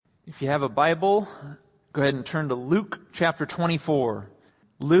If you have a Bible, go ahead and turn to Luke chapter 24.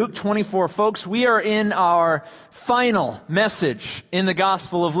 Luke 24. Folks, we are in our final message in the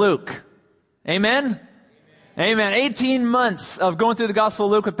Gospel of Luke. Amen? Amen. 18 months of going through the Gospel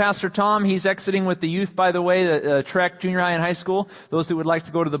of Luke with Pastor Tom. He's exiting with the youth, by the way, the Trek Junior High and High School. Those who would like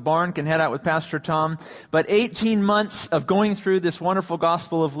to go to the barn can head out with Pastor Tom. But 18 months of going through this wonderful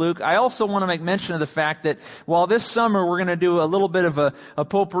Gospel of Luke. I also want to make mention of the fact that while this summer we're going to do a little bit of a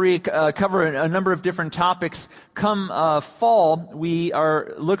potpourri, cover a number of different topics, come fall, we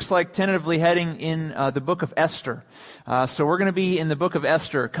are, looks like, tentatively heading in the book of Esther. So we're going to be in the book of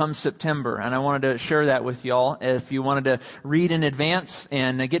Esther come September, and I wanted to share that with y'all. If you wanted to read in advance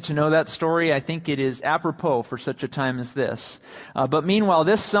and get to know that story, I think it is apropos for such a time as this. But meanwhile,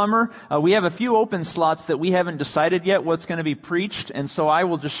 this summer, we have a few open slots that we haven't decided yet what's going to be preached, and so I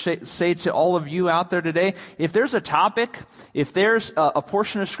will just say to all of you out there today, if there's a topic, if there's a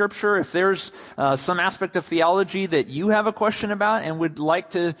portion of Scripture, if there's some aspect of theology that you have a question about and would like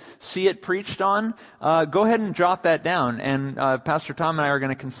to see it preached on, go ahead and jot that down, and Pastor Tom and I are going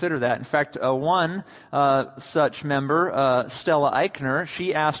to consider that. In fact, one such member, Stella Eichner,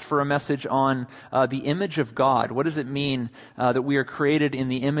 she asked for a message on the image of God. What does it mean that we are created in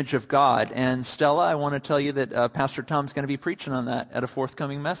the image of God? And Stella, I want to tell you that Pastor Tom's going to be preaching on that at a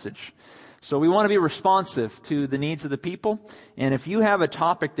forthcoming message. So we want to be responsive to the needs of the people. And if you have a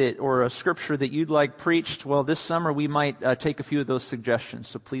topic that or a scripture that you'd like preached, well, this summer we might take a few of those suggestions.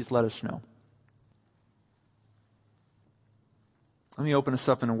 So please let us know. Let me open us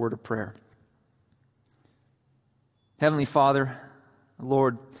up in a word of prayer. Heavenly Father,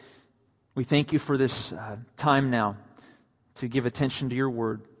 Lord, we thank you for this time now to give attention to your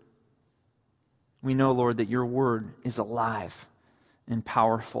word. We know, Lord, that your word is alive and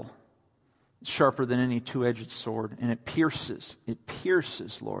powerful, sharper than any two-edged sword, and it pierces,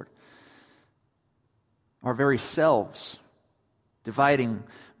 Lord, our very selves, dividing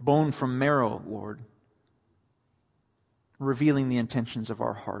bone from marrow, Lord, revealing the intentions of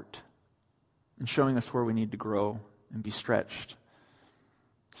our heart and showing us where we need to grow and be stretched.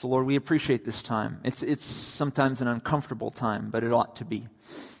 So, Lord, we appreciate this time. It's sometimes an uncomfortable time, but it ought to be.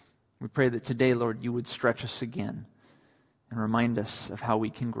 We pray that today, Lord, you would stretch us again and remind us of how we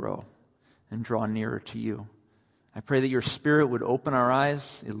can grow and draw nearer to you. I pray that your Spirit would open our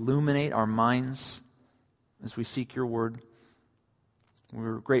eyes, illuminate our minds as we seek your word.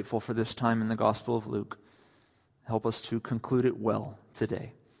 We're grateful for this time in the Gospel of Luke. Help us to conclude it well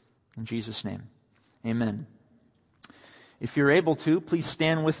today. In Jesus' name, amen. If you're able to, please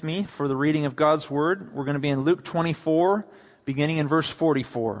stand with me for the reading of God's Word. We're going to be in Luke 24, beginning in verse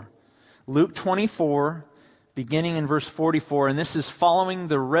 44. Luke 24, beginning in verse 44, and this is following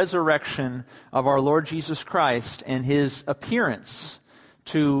the resurrection of our Lord Jesus Christ and His appearance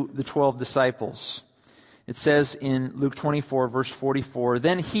to the 12 disciples. It says in Luke 24, verse 44,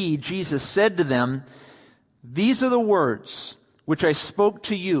 "Then He, Jesus, said to them, 'These are the words which I spoke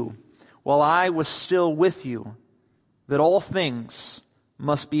to you while I was still with you, that all things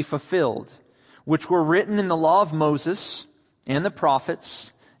must be fulfilled, which were written in the law of Moses and the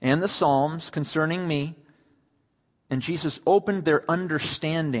prophets and the Psalms concerning me.' And Jesus opened their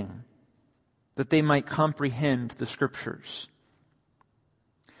understanding that they might comprehend the Scriptures.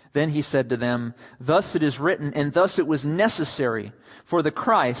 Then he said to them, 'Thus it is written, and thus it was necessary for the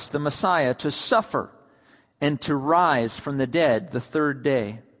Christ, the Messiah, to suffer and to rise from the dead the third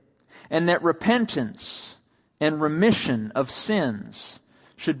day, and that repentance and remission of sins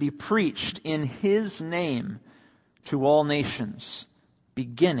should be preached in His name to all nations,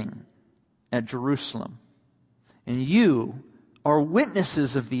 beginning at Jerusalem. And you are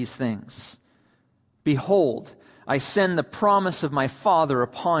witnesses of these things. Behold, I send the promise of my Father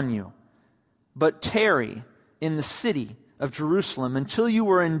upon you. But tarry in the city of Jerusalem until you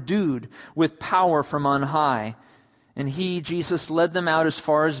are endued with power from on high.' And He, Jesus, led them out as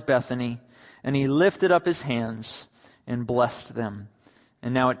far as Bethany, and He lifted up His hands and blessed them.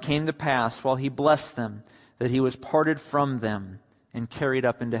 And now it came to pass, while He blessed them, that He was parted from them and carried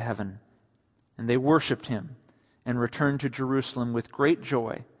up into heaven. And they worshipped Him and returned to Jerusalem with great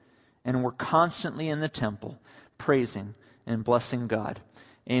joy, and were constantly in the temple, praising and blessing God."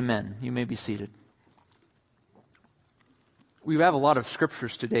 Amen. You may be seated. We have a lot of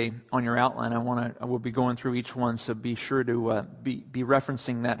scriptures today on your outline. I will be going through each one, so be sure to be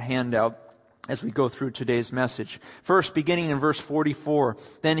referencing that handout as we go through today's message. First, beginning in verse 44,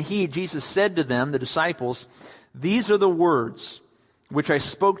 "Then He, Jesus, said to them," the disciples, "These are the words which I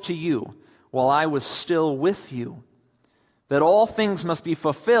spoke to you while I was still with you, that all things must be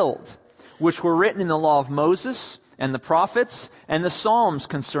fulfilled, which were written in the law of Moses and the prophets and the Psalms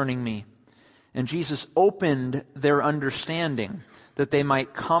concerning me." And Jesus opened their understanding that they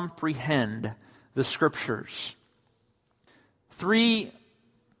might comprehend the Scriptures. 3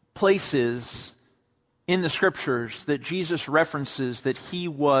 places in the Scriptures that Jesus references that he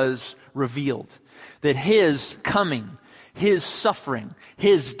was revealed, that his coming, his suffering,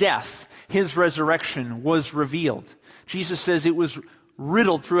 his death, his resurrection was revealed. Jesus says it was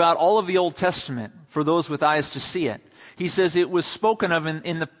riddled throughout all of the Old Testament for those with eyes to see it. He says it was spoken of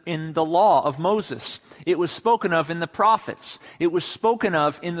in the law of Moses. It was spoken of in the prophets. It was spoken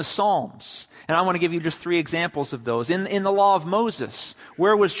of in the Psalms. And I want to give you just 3 examples of those. In the law of Moses,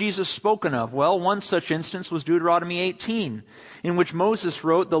 where was Jesus spoken of? Well, one such instance was Deuteronomy 18, in which Moses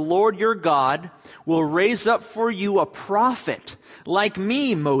wrote, "The Lord your God will raise up for you a prophet like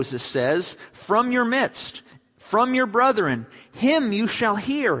me," Moses says, "from your midst, from your brethren. Him you shall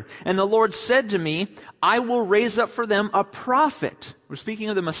hear. And the Lord said to me, I will raise up for them a prophet." We're speaking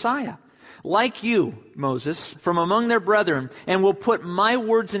of the Messiah. "Like you, Moses, from among their brethren, and will put my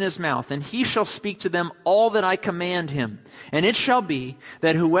words in his mouth, and he shall speak to them all that I command him. And it shall be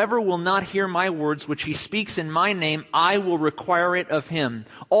that whoever will not hear my words which he speaks in my name, I will require it of him."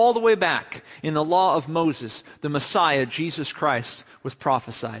 All the way back in the law of Moses, the Messiah, Jesus Christ, was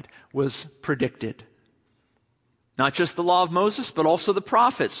prophesied, was predicted. Not just the law of Moses, but also the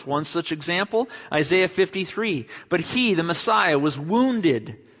prophets. One such example, Isaiah 53. "But he, the Messiah, was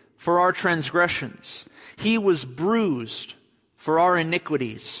wounded for our transgressions. He was bruised for our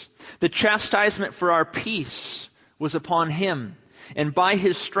iniquities. The chastisement for our peace was upon him, and by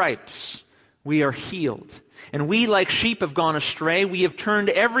his stripes we are healed. And we like sheep have gone astray. We have turned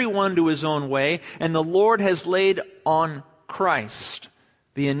every one to his own way, and the Lord has laid on Christ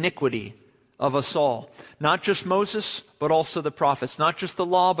the iniquity of us all." Not just Moses, but also the prophets. Not just the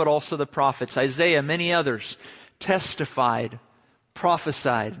law, but also the prophets. Isaiah, many others, testified,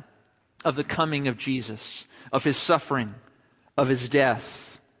 prophesied of the coming of Jesus, of his suffering, of his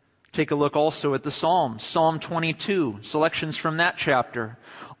death. Take a look also at the Psalms. Psalm 22, selections from that chapter.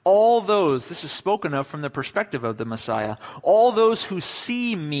 "All those," this is spoken of from the perspective of the Messiah, "all those who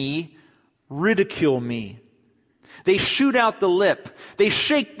see me ridicule me. They shoot out the lip. They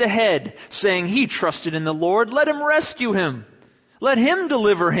shake the head, saying, he trusted in the Lord. Let him rescue him. Let him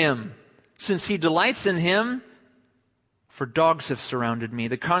deliver him, since he delights in him. For dogs have surrounded me.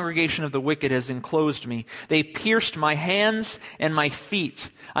 The congregation of the wicked has enclosed me. They pierced my hands and my feet.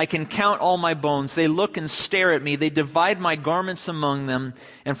 I can count all my bones. They look and stare at me. They divide my garments among them,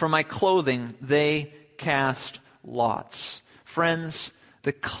 and for my clothing they cast lots." Friends,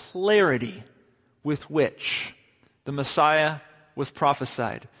 the clarity with which the Messiah was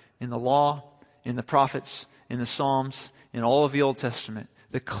prophesied in the law, in the prophets, in the Psalms, in all of the Old Testament,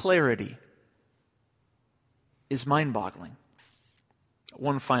 the clarity is mind-boggling.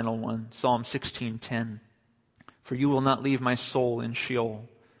 One final one, Psalm 16:10. "For you will not leave my soul in Sheol,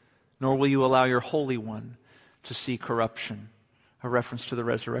 nor will you allow your Holy One to see corruption," a reference to the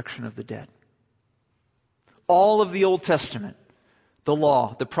resurrection of the dead. All of the Old Testament, the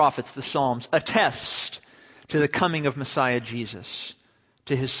law, the prophets, the Psalms, attest to the coming of Messiah Jesus,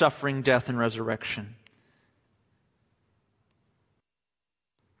 to his suffering, death, and resurrection.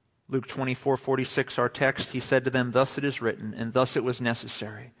 Luke 24:46, our text, "He said to them, thus it is written, and thus it was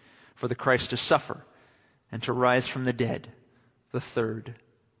necessary for the Christ to suffer and to rise from the dead the 3rd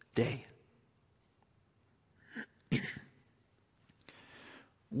day."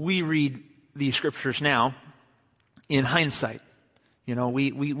 We read these scriptures now in hindsight. You know,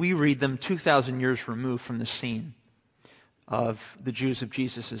 we read them 2,000 years removed from the scene of the Jews of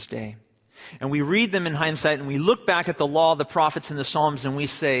Jesus' day. And we read them in hindsight, and we look back at the law, the prophets, and the Psalms, and we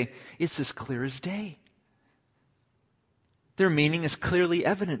say, it's as clear as day. Their meaning is clearly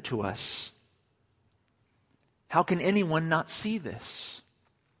evident to us. How can anyone not see this?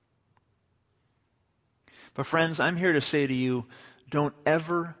 But friends, I'm here to say to you, don't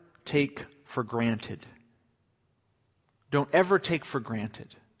ever take for granted. Don't ever take for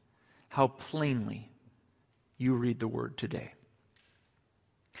granted how plainly you read the Word today.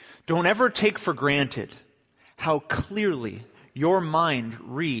 Don't ever take for granted how clearly your mind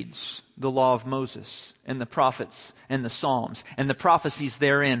reads the law of Moses and the prophets and the Psalms and the prophecies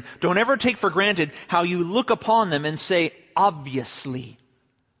therein. Don't ever take for granted how you look upon them and say, obviously,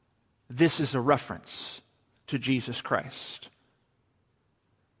 this is a reference to Jesus Christ.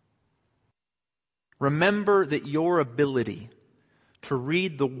 Remember that your ability to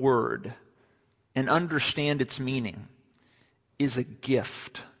read the Word and understand its meaning is a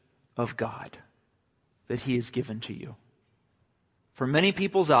gift of God that He has given to you. For many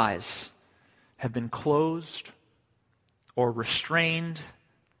people's eyes have been closed or restrained.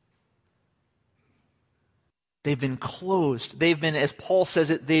 They've been closed. They've been, as Paul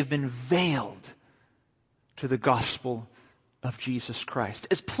says it, they've been veiled to the gospel of Jesus Christ.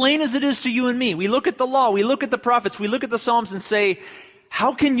 As plain as it is to you and me, we look at the law, we look at the prophets, we look at the Psalms and say,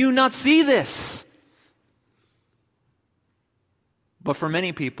 how can you not see this? But for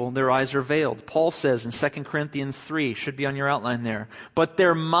many people, their eyes are veiled. Paul says in 2 Corinthians 3, should be on your outline there, but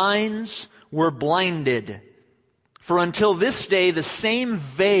their minds were blinded. For until this day, the same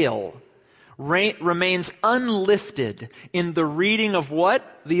veil remains unlifted in the reading of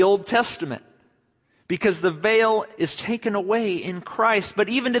what? The Old Testament. Because the veil is taken away in Christ. But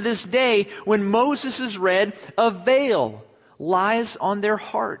even to this day, when Moses is read, a veil lies on their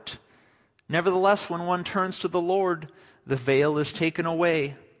heart. Nevertheless, when one turns to the Lord, the veil is taken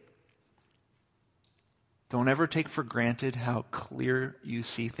away. Don't ever take for granted how clear you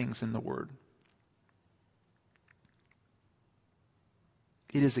see things in the Word.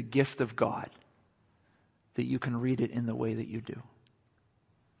 It is a gift of God that you can read it in the way that you do.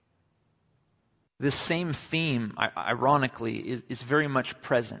 This same theme, ironically, is very much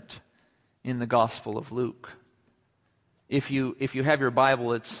present in the Gospel of Luke. If you have your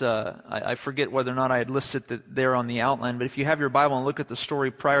Bible, it's I forget whether or not I had listed it there on the outline, but if you have your Bible and look at the story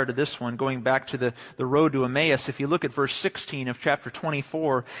prior to this one, going back to the road to Emmaus, if you look at verse 16 of chapter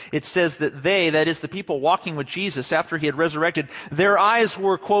 24, it says that they, that is the people walking with Jesus after he had resurrected, their eyes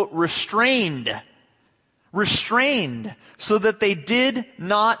were, quote, restrained, so that they did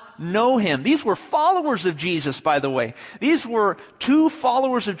not know him. These were followers of Jesus, by the way. These were two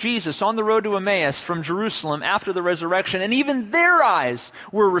followers of Jesus on the road to Emmaus from Jerusalem after the resurrection, and even their eyes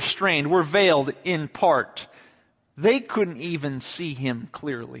were restrained, were veiled in part. They couldn't even see him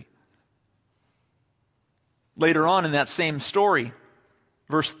clearly. Later on in that same story,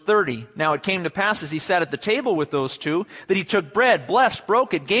 verse 30, now it came to pass as he sat at the table with those two, that he took bread, blessed,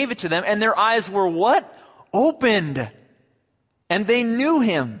 broke it, gave it to them, and their eyes were what? Opened, and they knew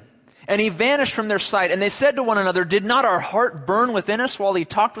him, and he vanished from their sight. And they said to one another, did not our heart burn within us while he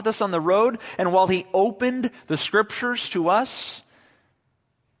talked with us on the road, and while he opened the Scriptures to us?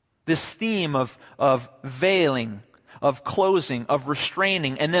 This theme of veiling, of closing, of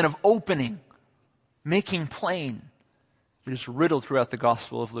restraining, and then of opening, making plain, it is riddled throughout the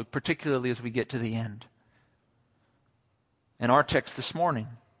Gospel of Luke, particularly as we get to the end. In our text this morning,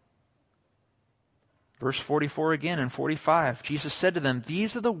 verse 44 again and 45, Jesus said to them,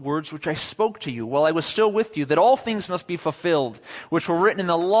 these are the words which I spoke to you while I was still with you, that all things must be fulfilled, which were written in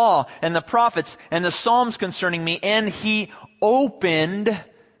the law and the prophets and the Psalms concerning me. And he opened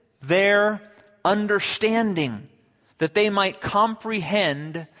their understanding, that they might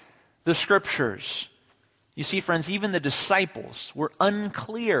comprehend the Scriptures. You see, friends, even the disciples were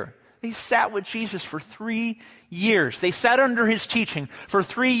unclear. They sat with Jesus for 3 years. They sat under his teaching for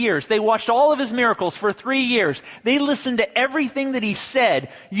 3 years. They watched all of his miracles for 3 years. They listened to everything that he said.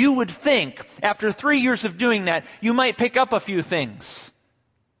 You would think, after 3 years of doing that, you might pick up a few things.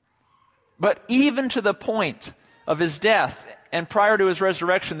 But even to the point of his death and prior to his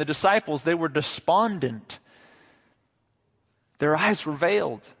resurrection, the disciples, they were despondent. Their eyes were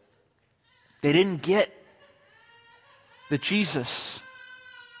veiled. They didn't get that Jesus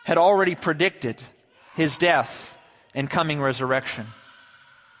had already predicted his death and coming resurrection.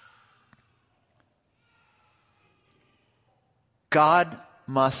 God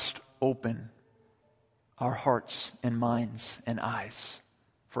must open our hearts and minds and eyes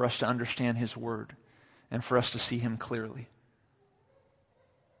for us to understand his word and for us to see him clearly.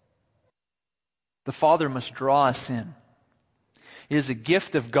 The Father must draw us in. It is a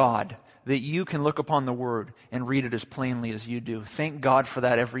gift of God that you can look upon the Word and read it as plainly as you do. Thank God for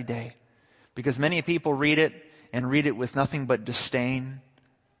that every day. Because many people read it and read it with nothing but disdain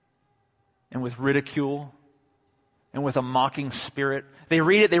and with ridicule and with a mocking spirit. They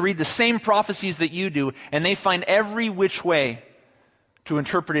read the same prophecies that you do, and they find every which way to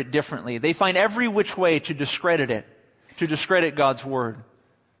interpret it differently. They find every which way to discredit it, to discredit God's Word.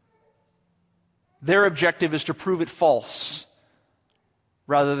 Their objective is to prove it false,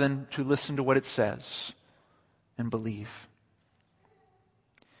 rather than to listen to what it says and believe.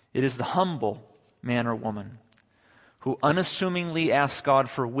 It is the humble man or woman who unassumingly asks God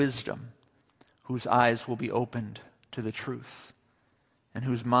for wisdom, whose eyes will be opened to the truth, and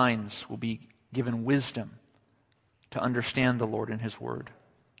whose minds will be given wisdom to understand the Lord and his word.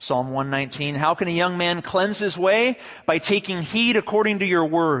 Psalm 119, how can a young man cleanse his way? By taking heed according to your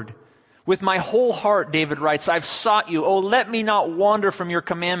word. With my whole heart, David writes, I've sought you. Oh, let me not wander from your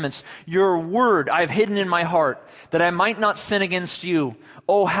commandments. Your word I've hidden in my heart, that I might not sin against you.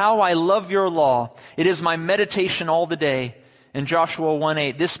 Oh, how I love your law. It is my meditation all the day. In Joshua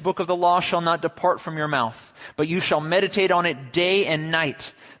 1:8, this book of the law shall not depart from your mouth, but you shall meditate on it day and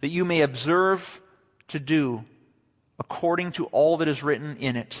night, that you may observe to do according to all that is written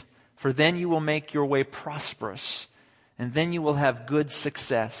in it. For then you will make your way prosperous, and then you will have good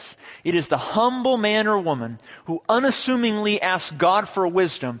success. It is the humble man or woman who unassumingly asks God for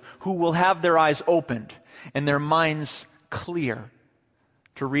wisdom who will have their eyes opened and their minds clear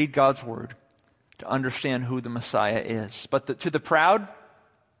to read God's word, to understand who the Messiah is. But to the proud,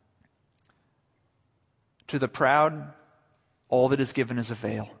 all that is given is a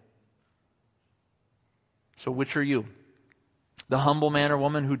veil. So which are you? The humble man or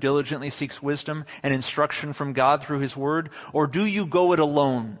woman who diligently seeks wisdom and instruction from God through His Word? Or do you go it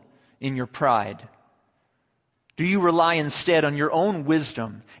alone in your pride? Do you rely instead on your own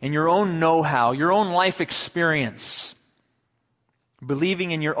wisdom and your own know-how, your own life experience,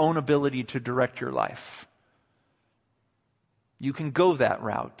 believing in your own ability to direct your life? You can go that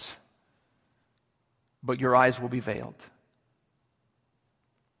route, but your eyes will be veiled.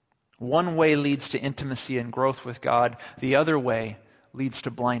 One way leads to intimacy and growth with God. The other way leads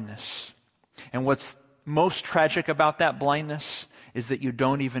to blindness. And what's most tragic about that blindness is that you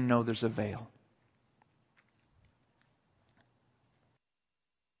don't even know there's a veil.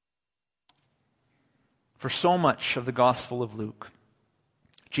 For so much of the Gospel of Luke,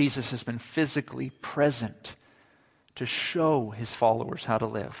 Jesus has been physically present to show His followers how to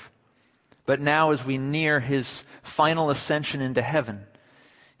live. But now, as we near His final ascension into heaven,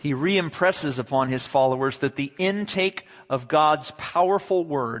 He re-impresses upon His followers that the intake of God's powerful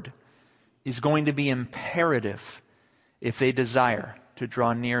word is going to be imperative if they desire to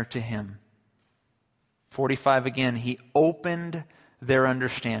draw near to Him. 45 again, He opened their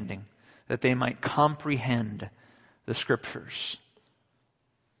understanding that they might comprehend the Scriptures.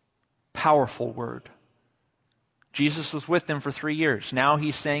 Powerful word. Jesus was with them for 3 years. Now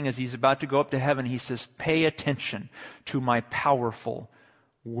He's saying, as He's about to go up to heaven, He says, pay attention to my powerful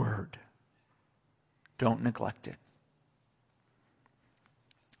word. Don't neglect it.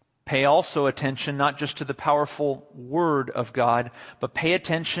 Pay also attention not just to the powerful word of God, but pay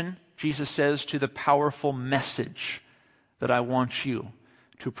attention, Jesus says, to the powerful message that I want you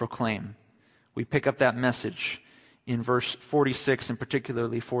to proclaim. We pick up that message in verse 46 and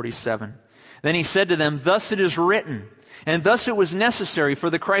particularly 47. Then He said to them, thus it is written, and thus it was necessary for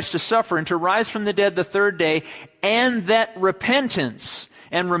the Christ to suffer and to rise from the dead the third day, and that repentance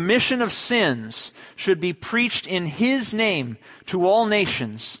and remission of sins should be preached in His name to all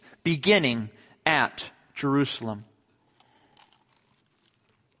nations, beginning at Jerusalem.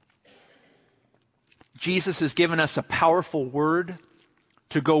 Jesus has given us a powerful word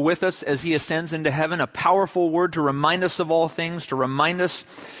to go with us as He ascends into heaven, a powerful word to remind us of all things, to remind us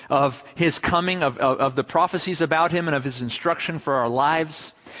of His coming, of the prophecies about Him and of His instruction for our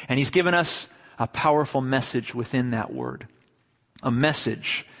lives. And He's given us a powerful message within that word, a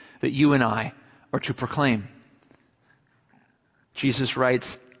message that you and I are to proclaim. Jesus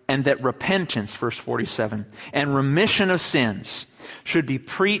writes, and that repentance, verse 47, and remission of sins should be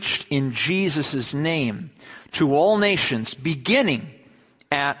preached in Jesus' name to all nations, beginning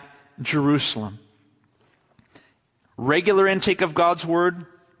at Jerusalem. Regular intake of God's word,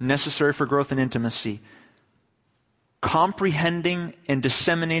 necessary for growth and intimacy. Comprehending and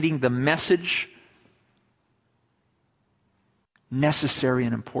disseminating the message, necessary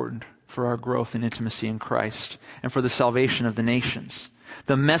and important for our growth and intimacy in Christ and for the salvation of the nations.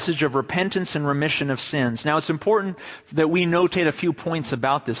 The message of repentance and remission of sins. Now, it's important that we notate a few points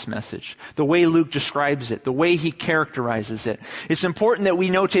about this message, the way Luke describes it, the way he characterizes it. It's important that we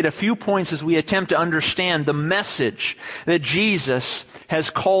notate a few points as we attempt to understand the message that Jesus has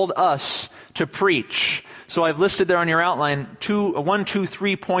called us to preach. So I've listed there on your outline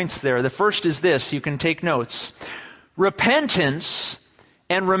 3 points there. The first is this. You can take notes. Repentance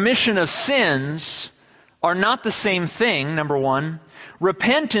and remission of sins are not the same thing, number one.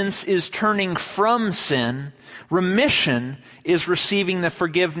 Repentance is turning from sin. Remission is receiving the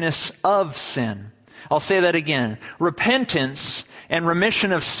forgiveness of sin. I'll say that again. Repentance and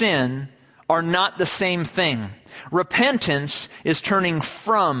remission of sin are not the same thing. Repentance is turning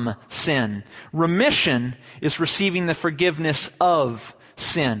from sin. Remission is receiving the forgiveness of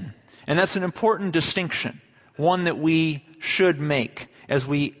sin. And that's an important distinction, one that we should make as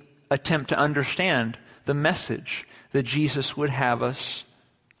we attempt to understand the message that Jesus would have us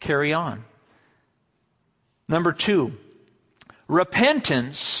carry on. Number 2,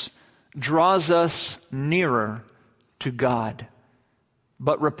 repentance draws us nearer to God.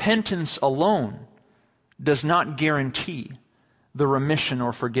 But repentance alone does not guarantee the remission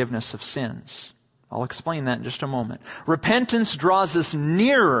or forgiveness of sins. I'll explain that in just a moment. Repentance draws us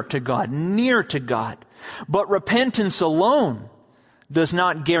nearer to God, near to God. But repentance alone does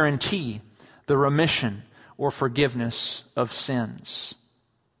not guarantee the remission or forgiveness of sins.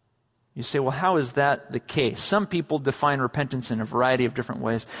 You say, well, how is that the case? Some people define repentance in a variety of different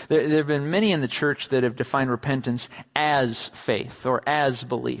ways. There have been many in the church that have defined repentance as faith or as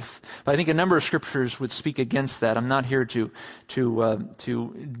belief. But I think a number of scriptures would speak against that. I'm not here to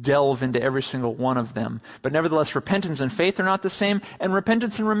delve into every single one of them. But nevertheless, repentance and faith are not the same, and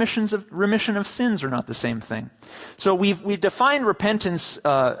repentance and remission of sins are not the same thing. So we've defined repentance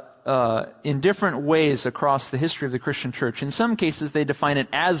in different ways across the history of the Christian church. In some cases, they define it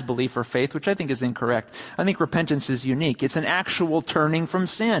as belief or faith, which I think is incorrect. I think repentance is unique. It's an actual turning from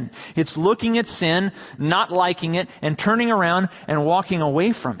sin. It's looking at sin, not liking it, and turning around and walking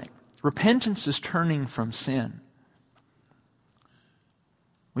away from it. Repentance is turning from sin.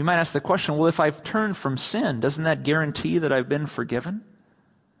 We might ask the question, well, if I've turned from sin, doesn't that guarantee that I've been forgiven?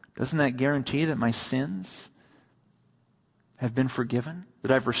 Doesn't that guarantee that my sins have been forgiven?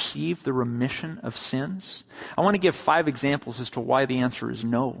 That I've received the remission of sins? I want to give 5 examples as to why the answer is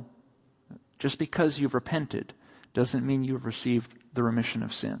no. Just because you've repented doesn't mean you've received the remission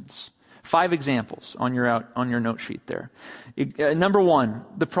of sins. 5 examples on your note sheet there. Number 1,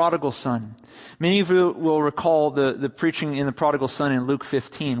 the prodigal son. Many of you will recall the preaching in the prodigal son in Luke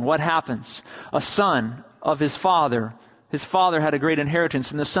 15. What happens? A son of his father had a great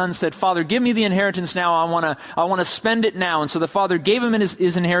inheritance, and the son said, "Father, give me the inheritance now. I want to spend it now." And so the father gave him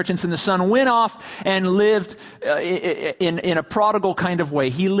his inheritance, and the son went off and lived in a prodigal kind of way.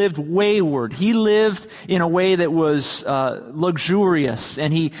 He lived wayward. He lived in a way that was luxurious,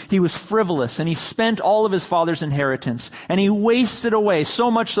 and he was frivolous, and he spent all of his father's inheritance, and he wasted away, so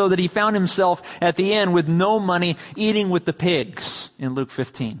much so that he found himself at the end with no money, eating with the pigs in Luke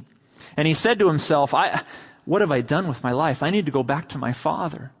 15. And he said to himself, what have I done with my life? I need to go back to my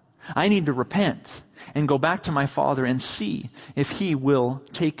father. I need to repent and go back to my father and see if he will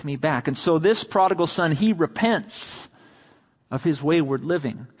take me back. And so this prodigal son, he repents of his wayward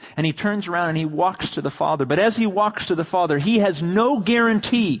living. And he turns around and he walks to the father. But as he walks to the father, he has no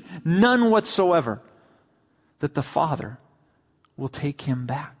guarantee, none whatsoever, that the father will take him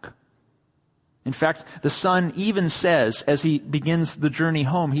back. In fact, the son even says, as he begins the journey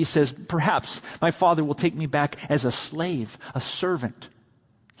home, he says, perhaps my father will take me back as a slave, a servant.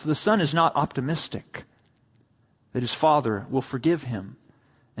 So the son is not optimistic that his father will forgive him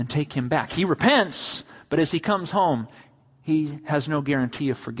and take him back. He repents, but as he comes home, he has no guarantee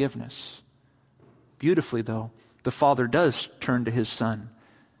of forgiveness. Beautifully, though, the father does turn to his son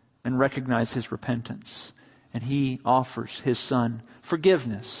and recognize his repentance. And he offers his son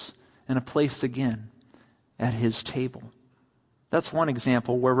forgiveness and a place again at his table. That's one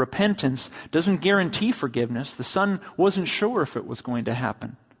example where repentance doesn't guarantee forgiveness. The son wasn't sure if it was going to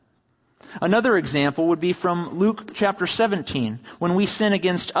happen. Another example would be from Luke chapter 17, when we sin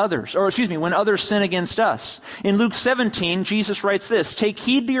against others, when others sin against us. In Luke 17, Jesus writes this, "Take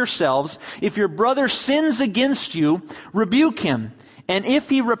heed to yourselves, if your brother sins against you, rebuke him, and if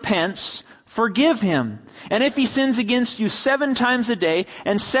he repents, forgive him. And if he sins against you 7 times a day,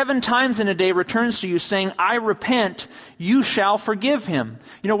 and 7 times in a day returns to you saying, 'I repent,' you shall forgive him."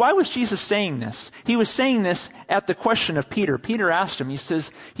 You know, why was Jesus saying this? He was saying this at the question of Peter. Peter asked him,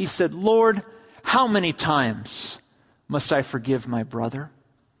 he said, "Lord, how many times must I forgive my brother?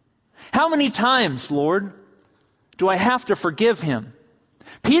 How many times, Lord, do I have to forgive him?"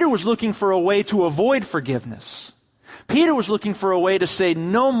 Peter was looking for a way to avoid forgiveness. Peter was looking for a way to say,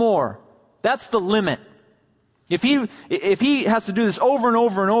 no more. That's the limit. If he has to do this over and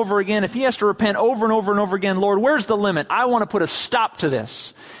over and over again, if he has to repent over and over and over again, Lord, where's the limit? I want to put a stop to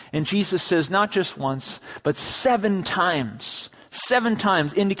this. And Jesus says, not just once, but 7 times. 7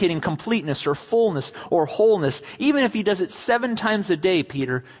 times, indicating completeness or fullness or wholeness. Even if he does it 7 times a day,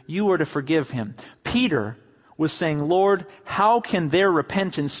 Peter, you are to forgive him. Peter was saying, Lord, how can their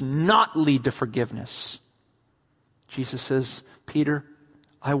repentance not lead to forgiveness? Jesus says, Peter,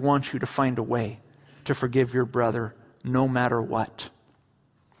 I want you to find a way to forgive your brother no matter what.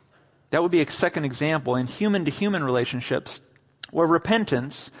 That would be a second example in human-to-human relationships where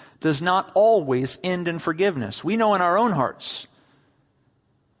repentance does not always end in forgiveness. We know in our own hearts.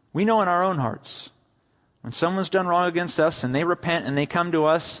 When someone's done wrong against us and they repent and they come to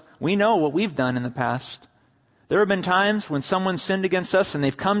us, we know what we've done in the past. There have been times when someone sinned against us and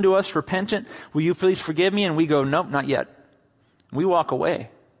they've come to us repentant. Will you please forgive me? And we go, nope, not yet. We walk away.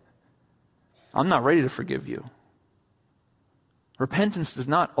 I'm not ready to forgive you. Repentance does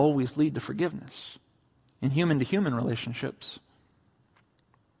not always lead to forgiveness in human-to-human relationships.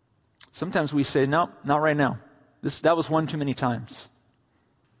 Sometimes we say, no, not right now. That was one too many times.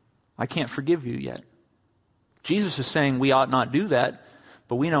 I can't forgive you yet. Jesus is saying we ought not do that,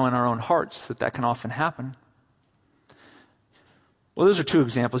 but we know in our own hearts that can often happen. Well, those are two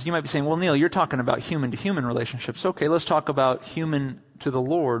examples. You might be saying, well, Neil, you're talking about human-to-human relationships. Okay, let's talk about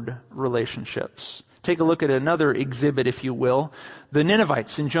human-to-the-Lord relationships. Take a look at another exhibit, if you will. The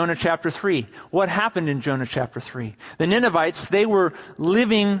Ninevites in Jonah chapter 3. What happened in Jonah chapter 3? The Ninevites, they were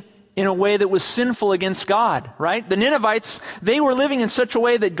living in a way that was sinful against God, right? The Ninevites, they were living in such a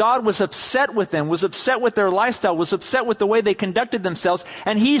way that God was upset with them, was upset with their lifestyle, was upset with the way they conducted themselves,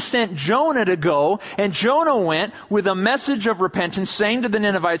 and He sent Jonah to go, and Jonah went with a message of repentance, saying to the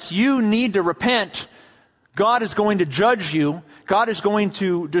Ninevites, you need to repent. God is going to judge you. God is going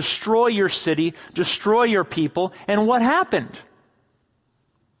to destroy your city, destroy your people. And what happened?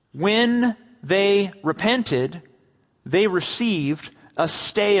 When they repented, they received a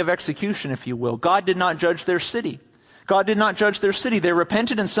stay of execution, if you will. God did not judge their city. God did not judge their city. They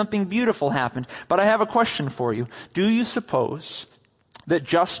repented and something beautiful happened. But I have a question for you. Do you suppose that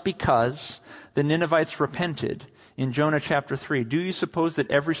just because the Ninevites repented in Jonah chapter 3, do you suppose that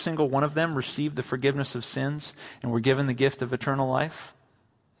every single one of them received the forgiveness of sins and were given the gift of eternal life?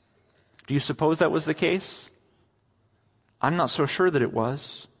 Do you suppose that was the case? I'm not so sure that it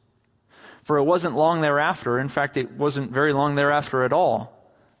was. For it wasn't long thereafter, in fact, it wasn't very long thereafter at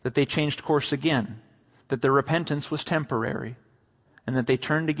all, that they changed course again, that their repentance was temporary, and that they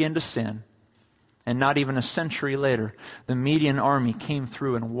turned again to sin. And not even a century later, the Median army came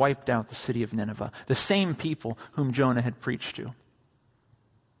through and wiped out the city of Nineveh, the same people whom Jonah had preached to.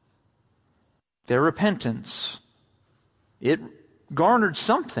 Their repentance, it garnered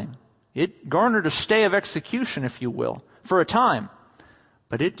something. It garnered a stay of execution, if you will, for a time.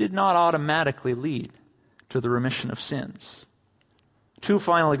 But it did not automatically lead to the remission of sins. Two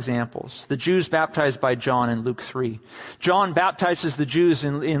final examples. The Jews baptized by John in Luke 3. John baptizes the Jews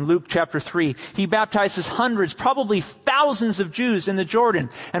in Luke chapter 3. He baptizes hundreds, probably thousands of Jews in the Jordan.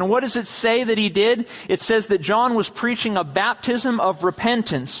 And what does it say that he did? It says that John was preaching a baptism of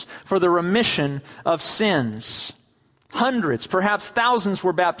repentance for the remission of sins. Hundreds, perhaps thousands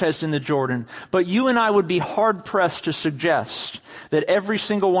were baptized in the Jordan. But you and I would be hard-pressed to suggest that every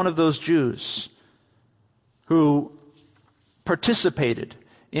single one of those Jews who participated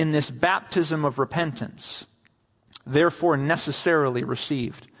in this baptism of repentance therefore necessarily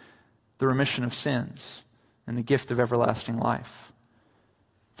received the remission of sins and the gift of everlasting life.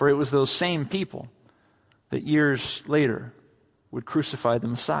 For it was those same people that years later would crucify the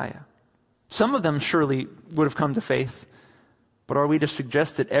Messiah. Some of them surely would have come to faith, but are we to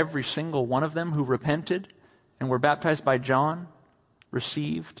suggest that every single one of them who repented and were baptized by John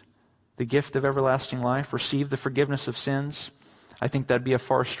received the gift of everlasting life, received the forgiveness of sins? I think that'd be a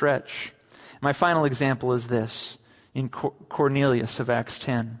far stretch. My final example is this, in Cornelius of Acts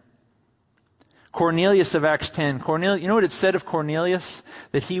 10. Cornelius of Acts 10. Cornelius, you know what it said of Cornelius?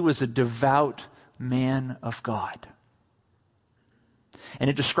 That he was a devout man of God. And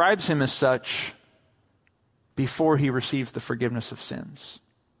it describes him as such before he receives the forgiveness of sins.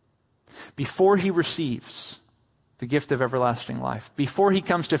 Before he receives the gift of everlasting life, before he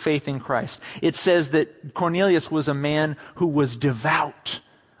comes to faith in Christ, it says that Cornelius was a man who was devout,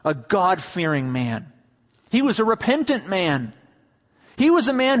 a God-fearing man. He was a repentant man. He was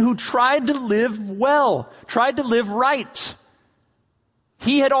a man who tried to live well, tried to live right.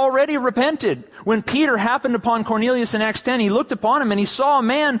 He had already repented. When Peter happened upon Cornelius in Acts 10, he looked upon him and he saw a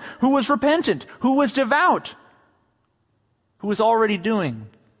man who was repentant, who was devout, who was already doing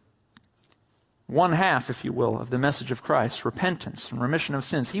one half, if you will, of the message of Christ, repentance and remission of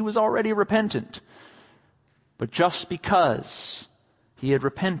sins. He was already repentant. But just because he had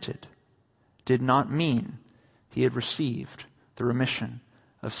repented did not mean he had received the remission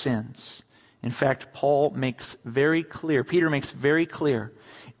of sins. In fact, Peter makes very clear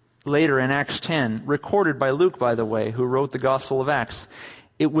later in Acts 10, recorded by Luke, by the way, who wrote the Gospel of Acts,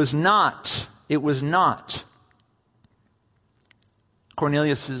 it was not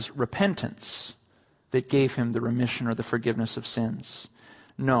Cornelius' repentance that gave him the remission or the forgiveness of sins.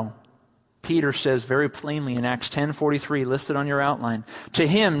 No. Peter says very plainly in Acts 10:43, listed on your outline, to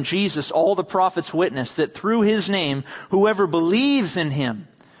him, Jesus, all the prophets witness that through his name, whoever believes in him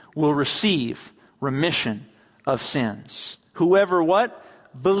will receive remission of sins. Whoever what?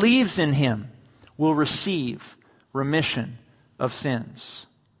 Believes in him will receive remission of sins.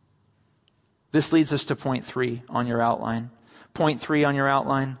 This leads us to point 3 on your outline. Point 3 on your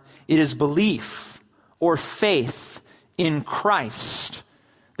outline. It is belief or faith in Christ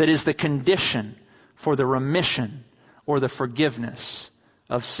that is the condition for the remission or the forgiveness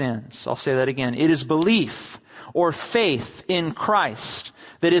of sins. I'll say that again. It is belief or faith in Christ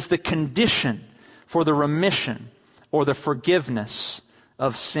that is the condition for the remission or the forgiveness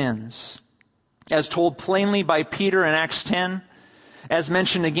of sins. As told plainly by Peter in Acts 10, as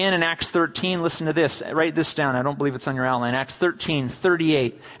mentioned again in Acts 13, listen to this. Write this down. I don't believe it's on your outline. Acts 13,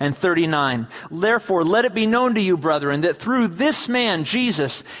 38 and 39. Therefore, let it be known to you, brethren, that through this man,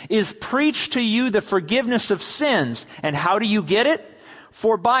 Jesus, is preached to you the forgiveness of sins. And how do you get it?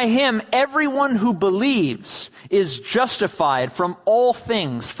 For by him, everyone who believes is justified from all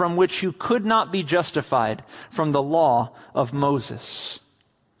things from which you could not be justified from the law of Moses.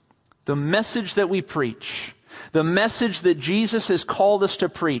 The message that we preach, the message that Jesus has called us to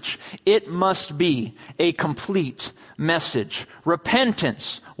preach, it must be a complete message.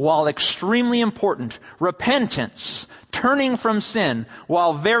 Repentance, while extremely important, repentance, turning from sin,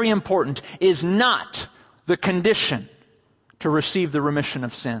 while very important, is not the condition to receive the remission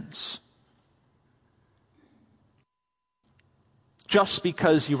of sins. Just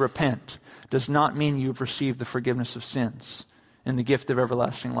because you repent does not mean you've received the forgiveness of sins and the gift of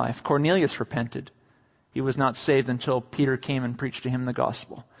everlasting life. Cornelius repented. He was not saved until Peter came and preached to him the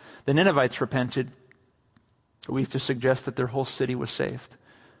gospel. The Ninevites repented. We have to suggest that their whole city was saved.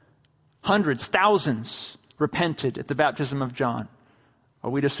 Hundreds, thousands repented at the baptism of John. Are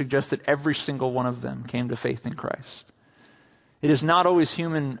we to suggest that every single one of them came to faith in Christ? It is not always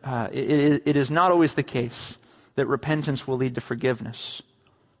it is not always the case that repentance will lead to forgiveness.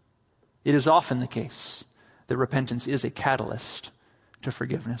 It is often the case that repentance is a catalyst to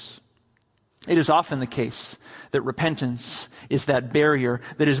forgiveness. It is often the case that repentance is that barrier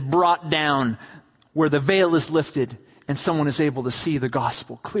that is brought down where the veil is lifted and someone is able to see the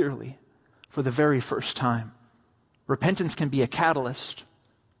gospel clearly for the very first time. Repentance can be a catalyst.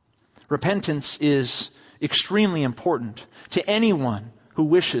 Repentance is extremely important to anyone who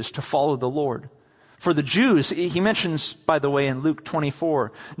wishes to follow the Lord. For the Jews, he mentions, by the way, in Luke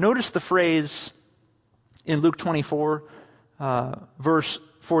 24, notice the phrase in Luke 24, verse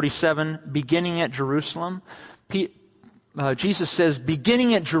 47, beginning at Jerusalem. Jesus says,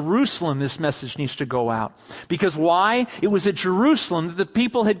 beginning at Jerusalem, this message needs to go out. Because why? It was at Jerusalem that the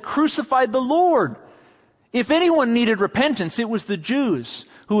people had crucified the Lord. If anyone needed repentance, it was the Jews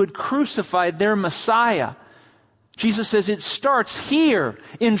who had crucified their Messiah. Jesus says it starts here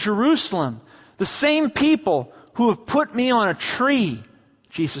in Jerusalem. The same people who have put me on a tree,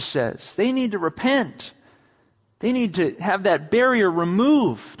 Jesus says, they need to repent. They need to have that barrier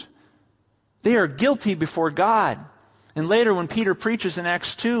removed. They are guilty before God. And later when Peter preaches in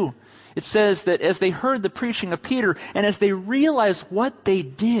Acts 2, it says that as they heard the preaching of Peter and as they realized what they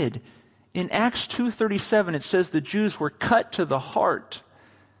did, in Acts 2:37 it says the Jews were cut to the heart.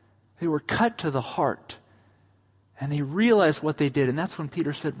 They were cut to the heart. And they realized what they did. And that's when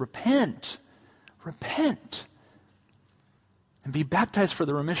Peter said, repent. Repent. And be baptized for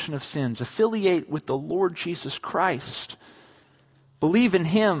the remission of sins. Affiliate with the Lord Jesus Christ. Believe in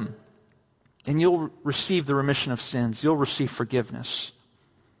Him. And you'll receive the remission of sins. You'll receive forgiveness.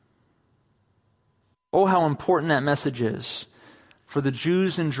 Oh, how important that message is for the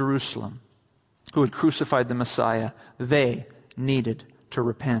Jews in Jerusalem who had crucified the Messiah. They needed to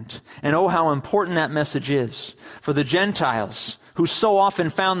repent. And oh, how important that message is for the Gentiles who so often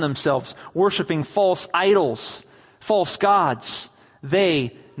found themselves worshiping false idols, false gods.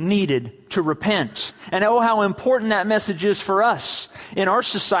 They needed to repent. And oh, how important that message is for us in our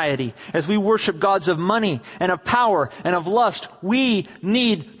society as we worship gods of money and of power and of lust. We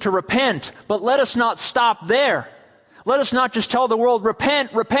need to repent. But let us not stop there. Let us not just tell the world,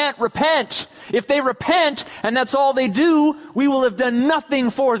 repent, repent, repent. If they repent and that's all they do, we will have done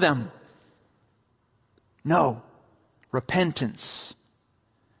nothing for them. No. Repentance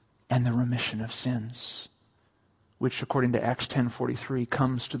and the remission of sins, which according to Acts 10:43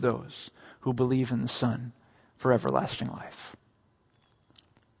 comes to those who believe in the Son for everlasting life.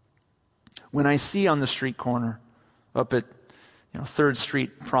 When I see on the street corner up at 3rd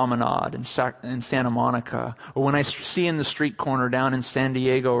Street Promenade in Santa Monica, or when I see in the street corner down in San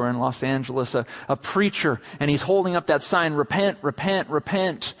Diego or in Los Angeles a preacher and he's holding up that sign, repent, repent,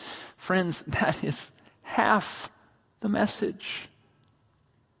 repent. Friends, that is half the message.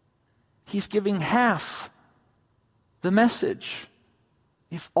 He's giving half the message.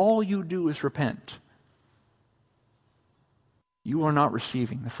 If all you do is repent, you are not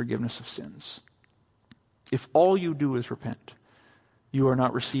receiving the forgiveness of sins. If all you do is repent, you are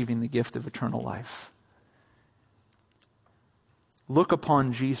not receiving the gift of eternal life. look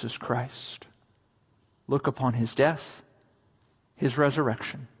upon Jesus Christ. Look upon his death, his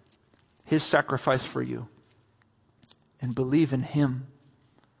resurrection, his sacrifice for you, and believe in him.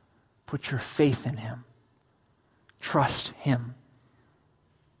 Put your faith in him. Trust him,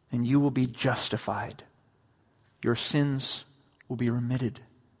 and you will be justified. Your sins will be remitted.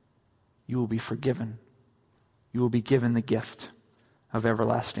 You will be forgiven. You will be given the gift of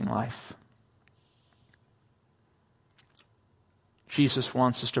everlasting life. Jesus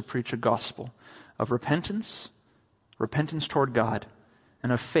wants us to preach a gospel of repentance toward God,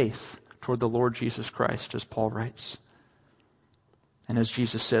 and of faith toward the Lord Jesus Christ, as Paul writes. And as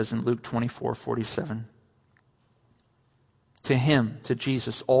Jesus says in Luke 24:47, to him, to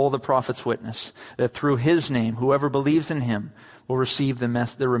Jesus, all the prophets witness that through his name, whoever believes in him will receive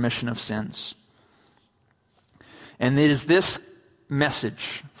the remission of sins. And it is this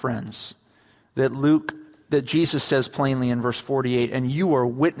message, friends, that Jesus says plainly in verse 48, and you are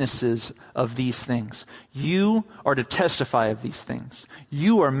witnesses of these things. You are to testify of these things.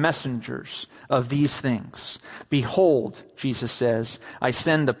 You are messengers of these things. Behold, Jesus says, I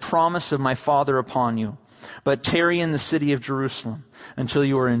send the promise of my Father upon you, but tarry in the city of Jerusalem until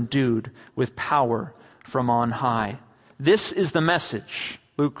you are endued with power from on high. This is the message,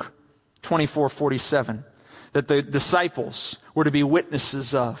 Luke 24:47, that the disciples were to be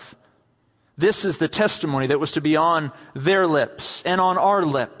witnesses of. This is the testimony that was to be on their lips and on our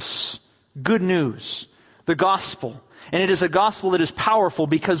lips. Good news, the gospel. And it is a gospel that is powerful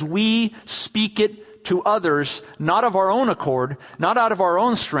because we speak it to others, not of our own accord, not out of our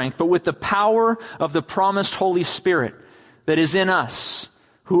own strength, but with the power of the promised Holy Spirit that is in us,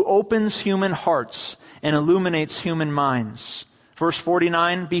 who opens human hearts and illuminates human minds. Verse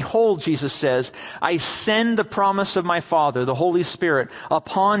 49, behold, Jesus says, I send the promise of my Father, the Holy Spirit,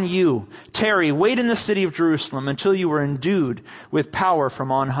 upon you. Tarry, wait in the city of Jerusalem until you are endued with power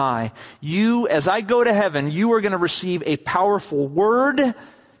from on high. You, as I go to heaven, you are going to receive a powerful word.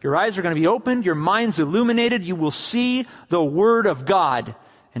 Your eyes are going to be opened, your minds illuminated. You will see the word of God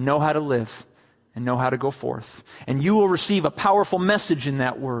and know how to live and know how to go forth. And you will receive a powerful message in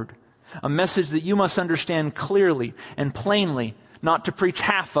that word, a message that you must understand clearly and plainly, not to preach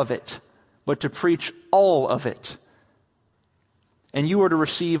half of it, but to preach all of it. And you are to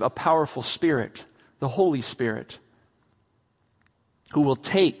receive a powerful Spirit, the Holy Spirit, who will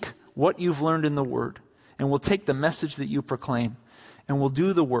take what you've learned in the Word and will take the message that you proclaim and will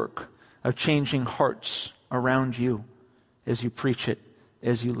do the work of changing hearts around you as you preach it,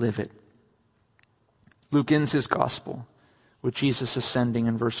 as you live it. Luke ends his gospel with Jesus ascending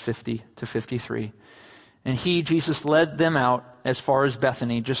in verse 50 to 53. And he, Jesus, led them out as far as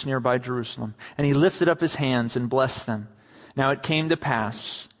Bethany, just nearby Jerusalem. And he lifted up his hands and blessed them. Now it came to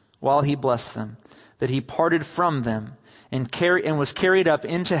pass, while he blessed them, that he parted from them and was carried up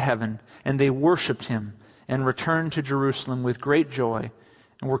into heaven. And they worshipped him and returned to Jerusalem with great joy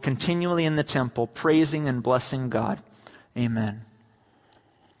and were continually in the temple, praising and blessing God. Amen.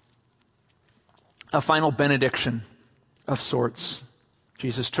 A final benediction of sorts.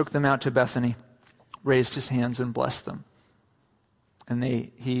 Jesus took them out to Bethany, raised his hands and blessed them. And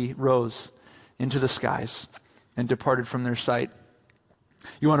he rose into the skies and departed from their sight.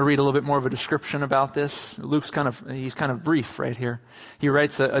 You want to read a little bit more of a description about this? Luke's kind of brief right here. He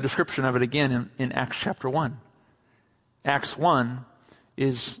writes a description of it again in Acts chapter 1. Acts 1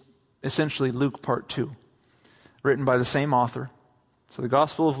 is essentially Luke part 2, written by the same author. So the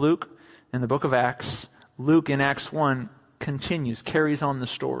Gospel of Luke and the book of Acts, Luke in Acts 1 carries on the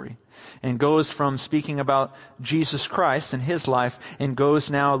story, and goes from speaking about Jesus Christ and his life, and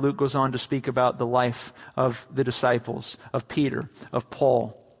Luke goes on to speak about the life of the disciples, of Peter, of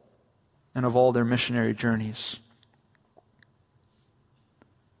Paul, and of all their missionary journeys.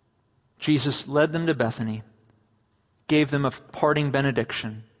 Jesus led them to Bethany, gave them a parting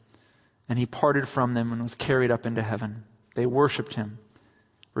benediction, and he parted from them and was carried up into heaven. They worshiped him,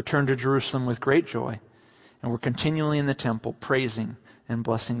 returned to Jerusalem with great joy, and were continually in the temple praising and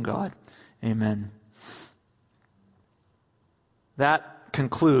blessing God. Amen. That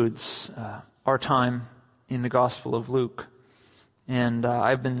concludes our time in the Gospel of Luke. And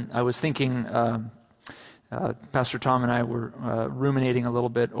I was thinking, Pastor Tom and I were ruminating a little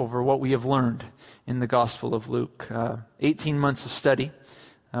bit over what we have learned in the Gospel of Luke. 18 months of study.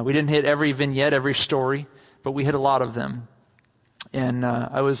 We didn't hit every vignette, every story, but we hit a lot of them. And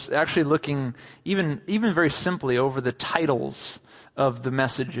I was actually looking even very simply over the titles of the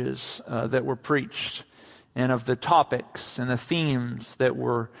messages that were preached, and of the topics and the themes that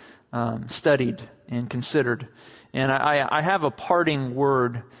were studied and considered. And I have a parting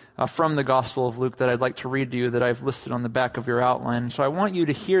word from the Gospel of Luke that I'd like to read to you that I've listed on the back of your outline. So I want you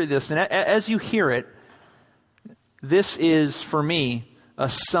to hear this. And as you hear it, this is, for me, a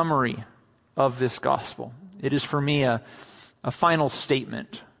summary of this Gospel. It is, for me, a final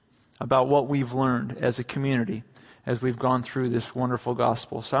statement about what we've learned as a community as we've gone through this wonderful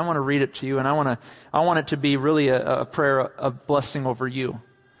Gospel. So I want to read it to you, and I want it to be really a prayer of blessing over you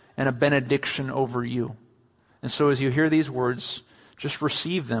and a benediction over you. And so as you hear these words, just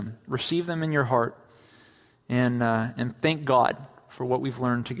receive them. Receive them in your heart. And thank God for what we've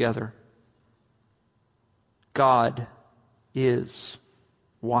learned together. God is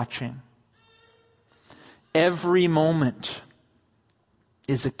watching. Every moment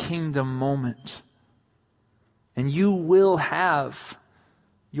is a kingdom moment. And you will have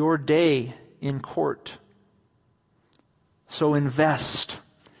your day in court. So invest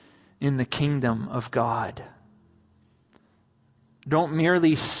in the kingdom of God. Don't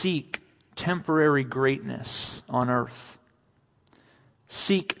merely seek temporary greatness on earth.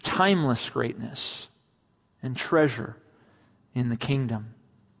 Seek timeless greatness and treasure in the kingdom.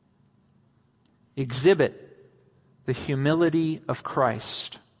 Exhibit the humility of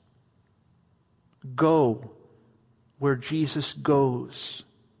Christ. Go where Jesus goes.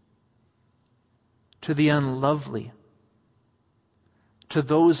 To the unlovely. To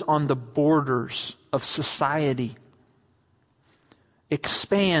those on the borders of society.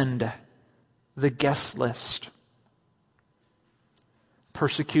 Expand the guest list.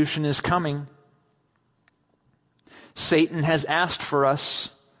 Persecution is coming. Satan has asked for us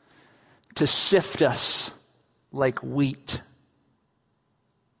to sift us like wheat.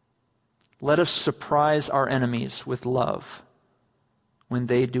 Let us surprise our enemies with love when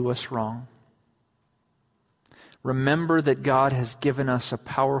they do us wrong. Remember that God has given us a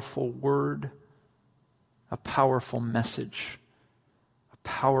powerful word, a powerful message, a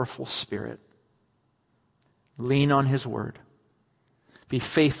powerful Spirit. Lean on His word. Be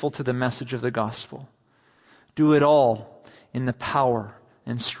faithful to the message of the gospel. Do it all in the power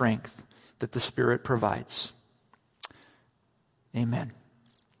and strength that the Spirit provides. Amen.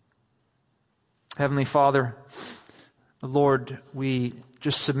 Heavenly Father, Lord, we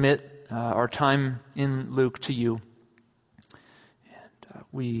just submit our time in Luke to you. And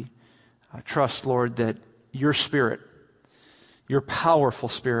we trust, Lord, that your Spirit, your powerful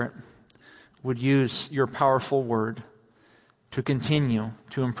Spirit, would use your powerful word to continue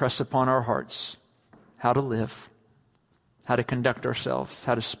to impress upon our hearts how to live, how to conduct ourselves,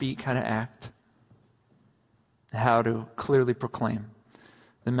 how to speak, how to act, how to clearly proclaim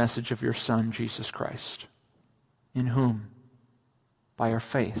the message of your Son, Jesus Christ, in whom, by our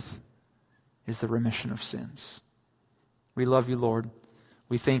faith, is the remission of sins. We love you, Lord.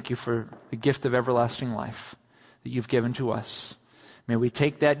 We thank you for the gift of everlasting life that you've given to us. May we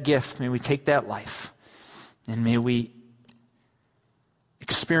take that gift, may we take that life, and may we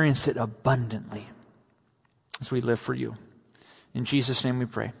experience it abundantly as we live for you. In Jesus' name we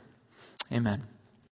pray. Amen.